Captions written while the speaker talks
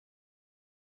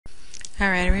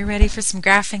Alright, are we ready for some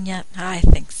graphing yet? I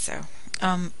think so.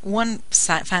 One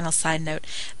final side note,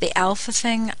 the alpha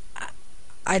thing,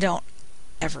 I don't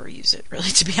ever use it,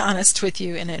 really, to be honest with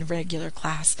you, in a regular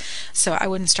class. So I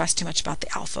wouldn't stress too much about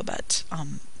the alphabet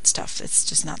stuff. It's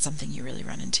just not something you really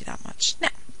run into that much. Now,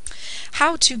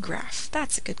 how to graph?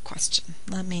 That's a good question.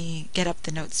 Let me get up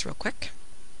the notes real quick.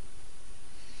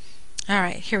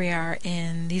 Alright, here we are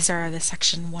these are the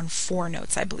section 1.4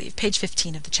 notes, I believe, page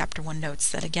 15 of the chapter 1 notes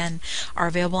that again are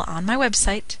available on my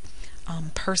website,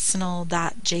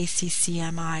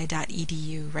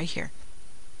 personal.jccmi.edu, right here,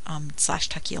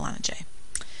 /TuckyAlanaJ.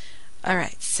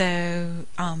 Alright, so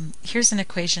here's an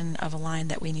equation of a line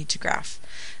that we need to graph.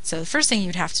 So the first thing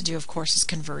you'd have to do, of course, is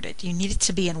convert it. You need it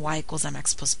to be in y equals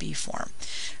mx plus b form.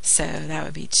 So that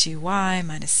would be 2y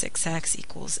minus 6x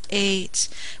equals 8,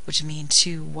 which would mean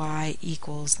 2y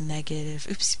equals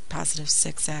positive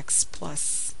 6x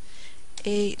plus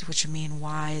 8, which would mean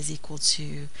y is equal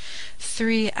to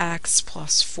 3x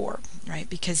plus 4, right?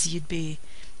 Because you'd be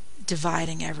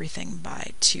dividing everything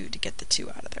by 2 to get the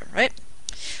 2 out of there, right?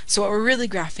 So what we're really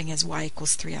graphing is y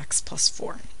equals 3x plus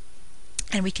 4.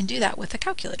 And we can do that with a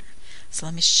calculator. So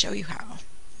let me show you how.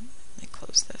 Let me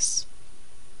close this.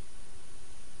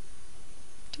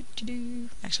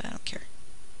 Actually, I don't care.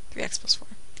 3x plus 4.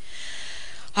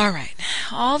 Alright,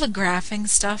 all the graphing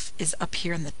stuff is up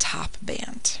here in the top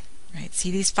band. Right?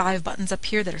 See these 5 buttons up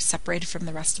here that are separated from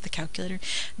the rest of the calculator?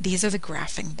 These are the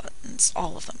graphing buttons,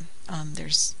 all of them.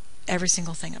 There's every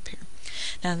single thing up here.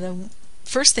 Now the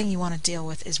first thing you want to deal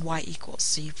with is y equals.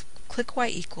 So you click y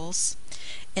equals,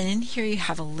 and in here you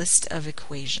have a list of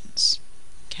equations.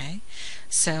 Okay,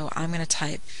 so I'm going to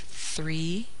type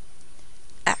 3x.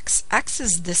 X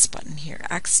is this button here,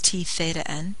 xt theta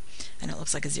n. I know it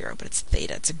looks like a 0, but it's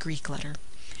theta. It's a Greek letter.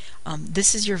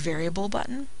 This is your variable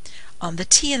button. The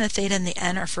t and the theta and the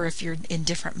n are for if you're in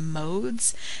different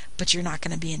modes, but you're not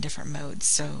going to be in different modes,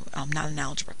 so not an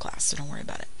algebra class, so don't worry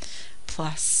about it.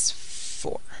 Plus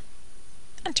 4.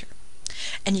 Enter.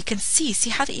 And you can see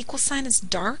how the equal sign is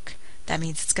dark? That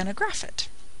means it's going to graph it.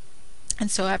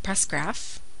 And so I press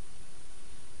graph,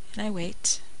 and I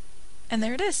wait, and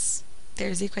there it is.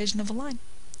 There's the equation of a line.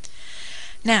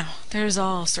 Now, there's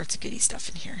all sorts of goody stuff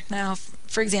in here. Now,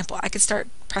 for example, I could start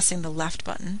pressing the left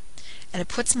button, and it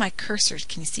puts my cursor,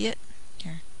 can you see it?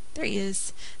 Here. There he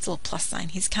is. It's a little plus sign.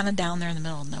 He's kind of down there in the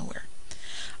middle of nowhere.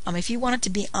 If you want it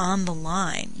to be on the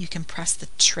line, you can press the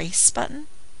trace button,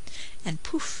 and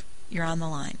poof, you're on the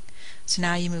line. So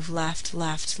now you move left,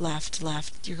 left, left,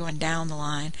 left. You're going down the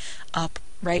line, up,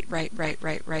 right, right, right,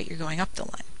 right, right. You're going up the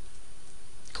line.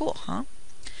 Cool, huh?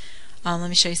 Let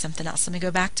me show you something else. Let me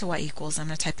go back to y equals. I'm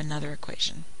going to type another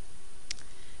equation.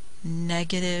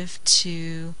 Negative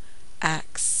 2x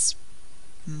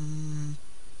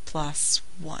plus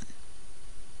 1.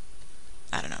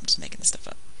 I don't know, I'm just making this stuff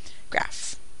up.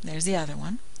 Graph. There's the other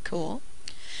one. Cool.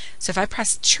 So if I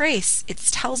press trace, it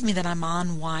tells me that I'm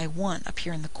on y1 up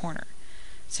here in the corner.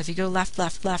 So if you go left,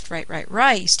 left, left, right, right,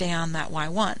 right, you stay on that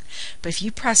y1. But if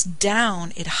you press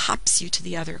down, it hops you to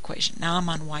the other equation. Now I'm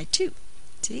on y2.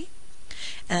 See?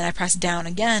 And then I press down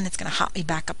again, it's going to hop me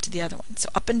back up to the other one. So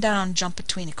up and down, jump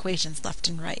between equations, left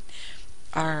and right,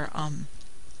 are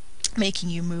making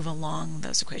you move along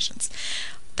those equations.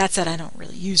 That said, I don't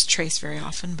really use trace very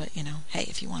often, but you know, hey,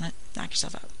 if you want it, knock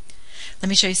yourself out. Let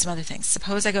me show you some other things.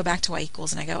 Suppose I go back to y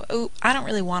equals and I go, oh, I don't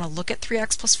really want to look at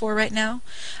 3x plus 4 right now.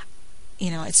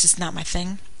 You know, it's just not my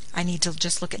thing. I need to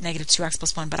just look at negative 2x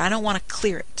plus 1, but I don't want to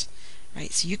clear it.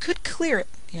 Right? So you could clear it.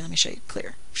 Here, let me show you.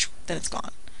 Clear. Then it's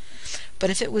gone. But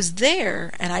if it was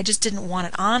there and I just didn't want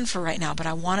it on for right now, but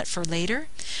I want it for later,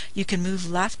 you can move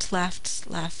left, left,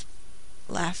 left,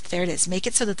 left. There it is. Make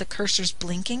it so that the cursor's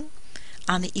blinking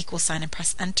on the equal sign and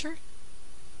press enter.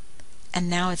 And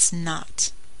now it's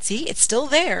not. See, it's still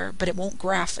there, but it won't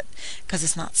graph it because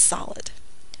it's not solid.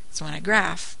 So when I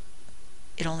graph,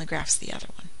 it only graphs the other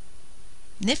one.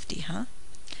 Nifty, huh?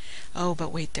 Oh,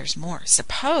 but wait, there's more.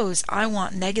 Suppose I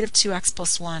want negative 2x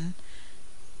plus 1,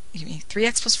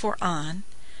 3x plus 4 on,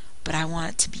 but I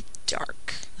want it to be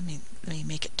dark. Let me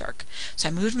make it dark. So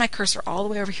I moved my cursor all the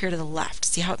way over here to the left.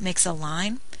 See how it makes a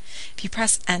line? If you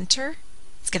press enter,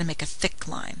 it's going to make a thick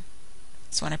line.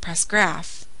 So when I press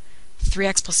graph,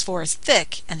 3x plus 4 is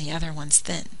thick and the other one's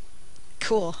thin.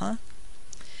 Cool, huh?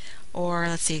 Or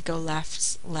let's see, go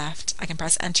left, left. I can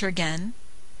press enter again.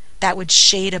 That would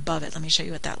shade above it. Let me show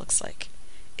you what that looks like.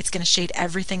 It's going to shade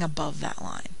everything above that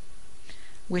line,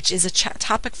 which is a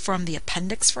topic from the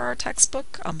appendix for our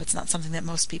textbook. It's not something that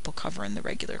most people cover in the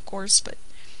regular course, but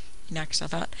you knock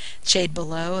yourself out. Shade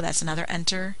below, that's another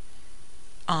enter.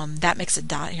 That makes a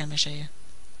dot. Here, let me show you.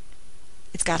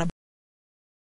 It's got a